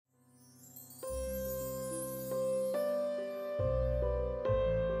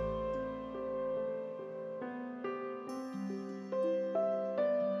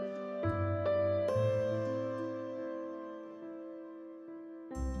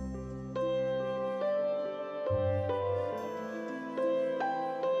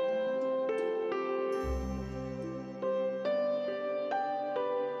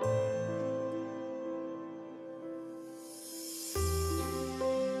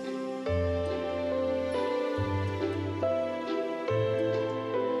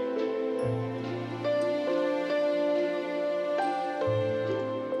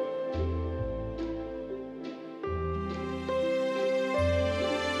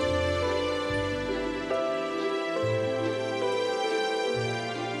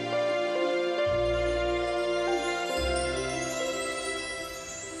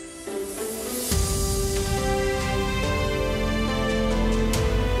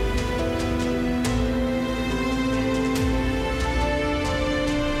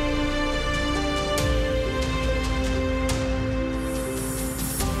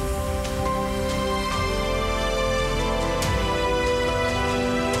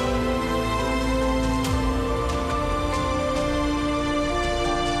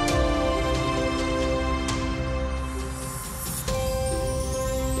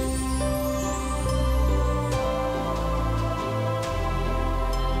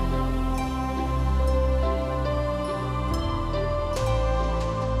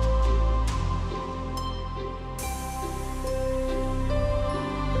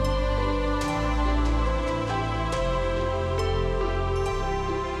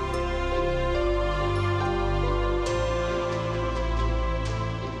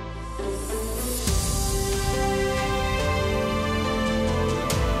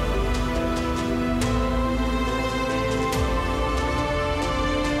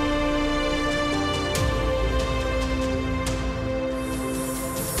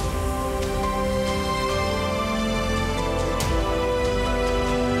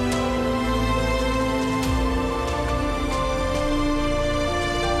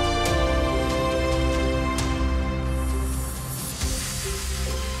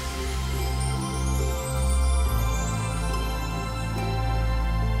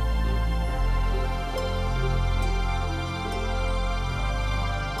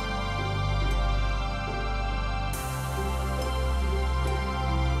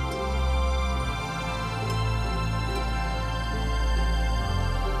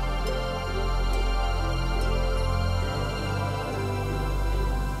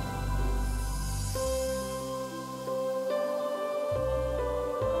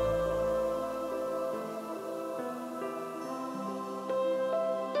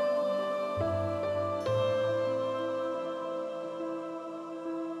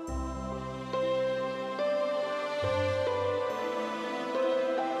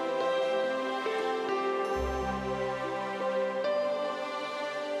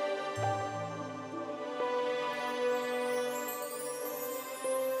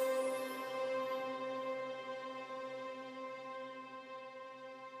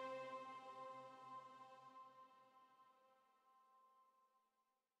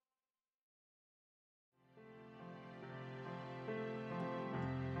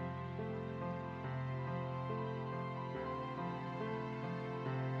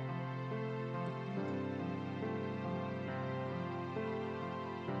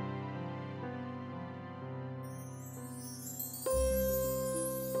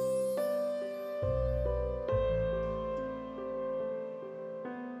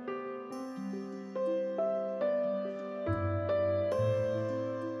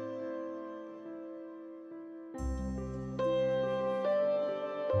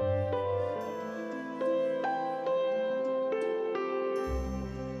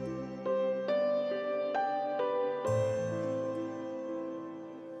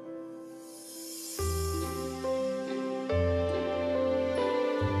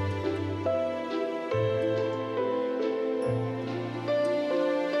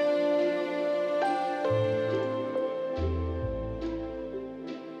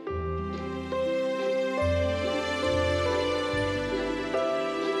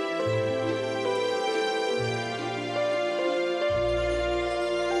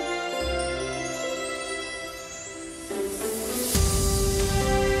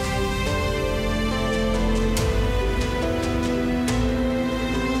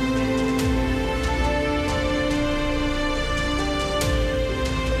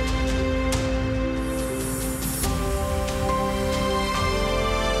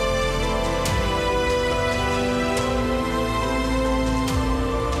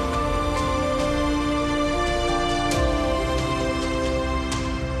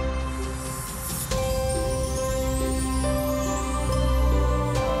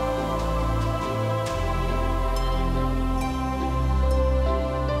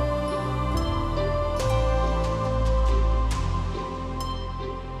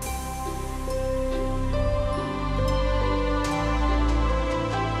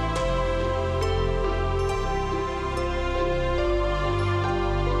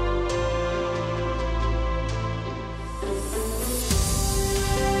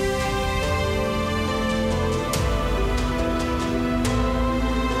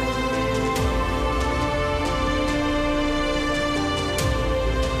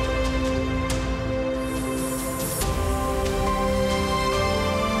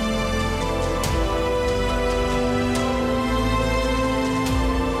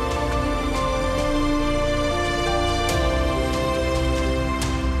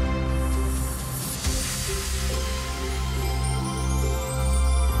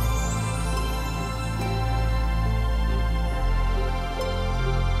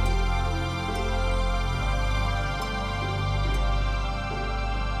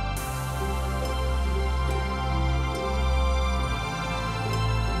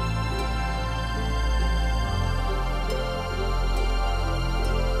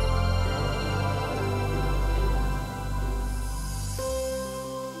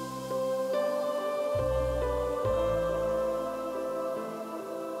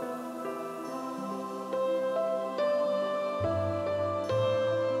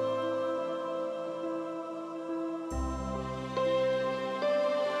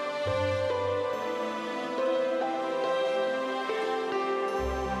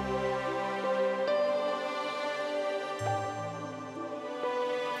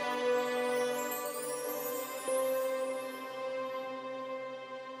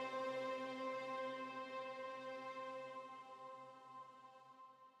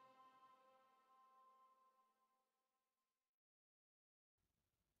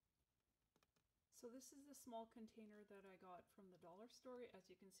So this is the small container that I got from the dollar store. As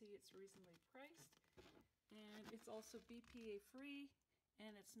you can see, it's reasonably priced, and it's also BPA free, and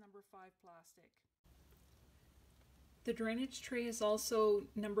it's number 5 plastic. The drainage tray is also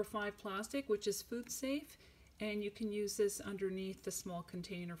number 5 plastic, which is food safe, and you can use this underneath the small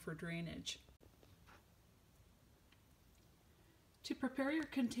container for drainage. To prepare your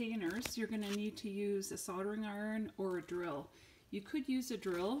containers, you're going to need to use a soldering iron or a drill. You could use a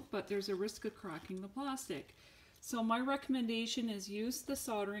drill, but there's a risk of cracking the plastic. So my recommendation is use the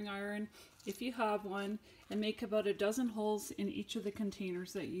soldering iron if you have one, and make about a dozen holes in each of the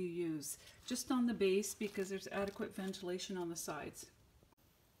containers that you use, just on the base because there's adequate ventilation on the sides.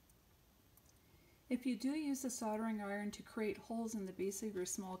 If you do use the soldering iron to create holes in the base of your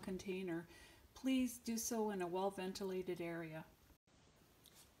small container, please do so in a well-ventilated area.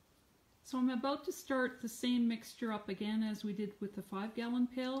 So I'm about to start the same mixture up again as we did with the 5-gallon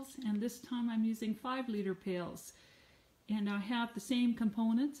pails, and this time I'm using 5-liter pails. And I have the same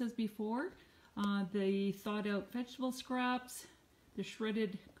components as before, the thawed out vegetable scraps, the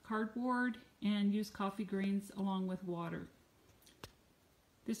shredded cardboard, and used coffee grains along with water.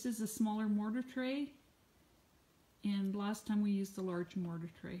 This is a smaller mortar tray, and last time we used the large mortar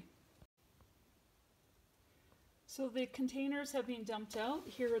tray. So the containers have been dumped out.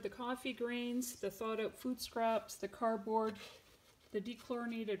 Here are the coffee grains, the thawed out food scraps, the cardboard, the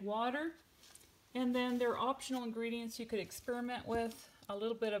dechlorinated water, and then there are optional ingredients you could experiment with, a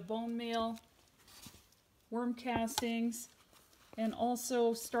little bit of bone meal, worm castings, and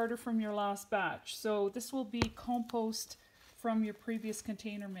also starter from your last batch. So this will be compost from your previous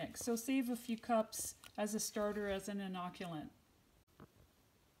container mix. So save a few cups as a starter, as an inoculant.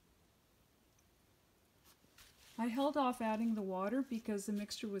 I held off adding the water because the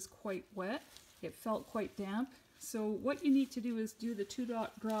mixture was quite wet. It felt quite damp. So what you need to do is do the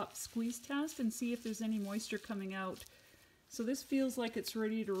 2-drop squeeze test and see if there's any moisture coming out. So this feels like it's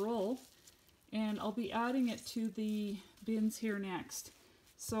ready to roll, and I'll be adding it to the bins here next.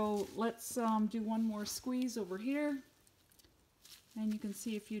 So let's do one more squeeze over here, and you can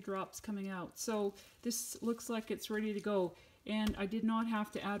see a few drops coming out. So this looks like it's ready to go. And I did not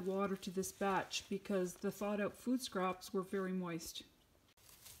have to add water to this batch because the thawed out food scraps were very moist.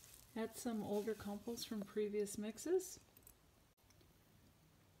 Add some older compost from previous mixes.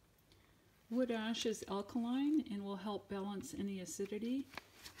 Wood ash is alkaline and will help balance any acidity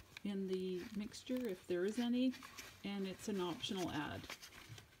in the mixture if there is any, and it's an optional add.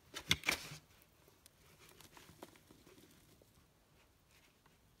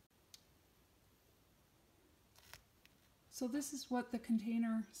 So this is what the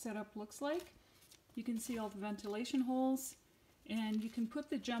container setup looks like. You can see all the ventilation holes, and you can put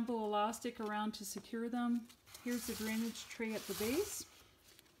the jumbo elastic around to secure them. Here's the drainage tray at the base.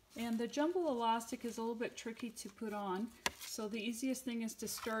 And the jumbo elastic is a little bit tricky to put on, so the easiest thing is to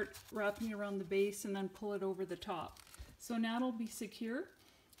start wrapping around the base and then pull it over the top. So now it'll be secure,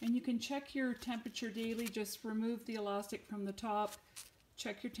 and you can check your temperature daily. Just remove the elastic from the top,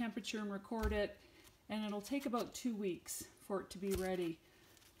 check your temperature and record it, and it'll take about 2 weeks for it to be ready.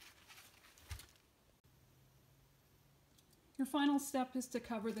 Your final step is to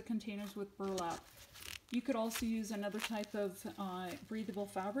cover the containers with burlap. You could also use another type of breathable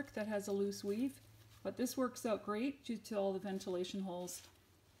fabric that has a loose weave, but this works out great due to all the ventilation holes.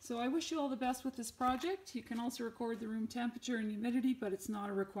 So I wish you all the best with this project. You can also record the room temperature and humidity, but it's not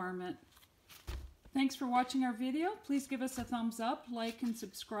a requirement. Thanks for watching our video. Please give us a thumbs up, like and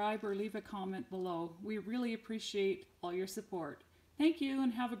subscribe, or leave a comment below. We really appreciate all your support. Thank you,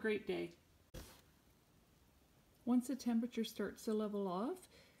 and have a great day. Once the temperature starts to level off,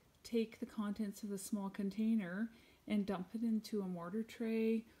 take the contents of the small container and dump it into a mortar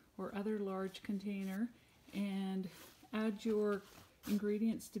tray or other large container, and add your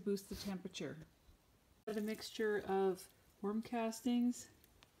ingredients to boost the temperature. Add a mixture of worm castings,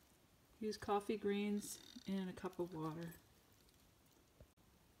 use coffee grains, and a cup of water.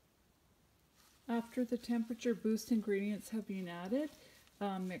 After the temperature boost ingredients have been added,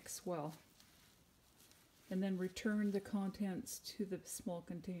 mix well. And then return the contents to the small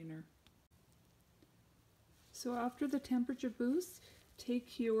container. So after the temperature boost,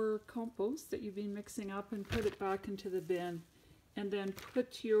 take your compost that you've been mixing up and put it back into the bin. And then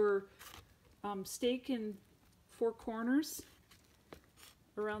put your stake in 4 corners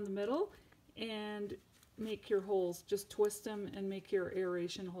around the middle and make your holes. Just twist them and make your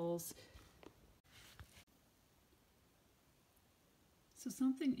aeration holes. So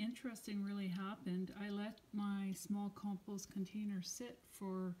something interesting really happened. I let my small compost container sit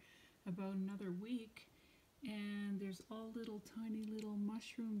for about another week, and there's all little tiny little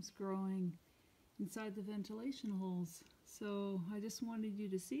mushrooms growing inside the ventilation holes. So I just wanted you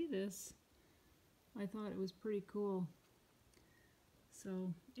to see this. I thought it was pretty cool.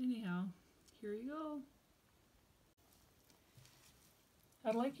 So anyhow, here you go.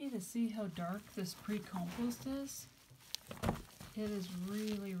 I'd like you to see how dark this pre-compost is. It is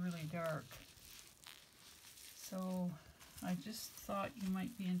really, really dark. So I just thought you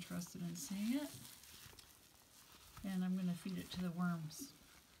might be interested in seeing it. And I'm going to feed it to the worms.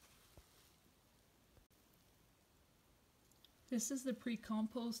 This is the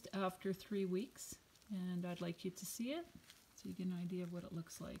pre-compost after 3 weeks, and I'd like you to see it so you get an idea of what it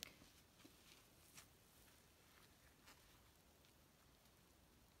looks like.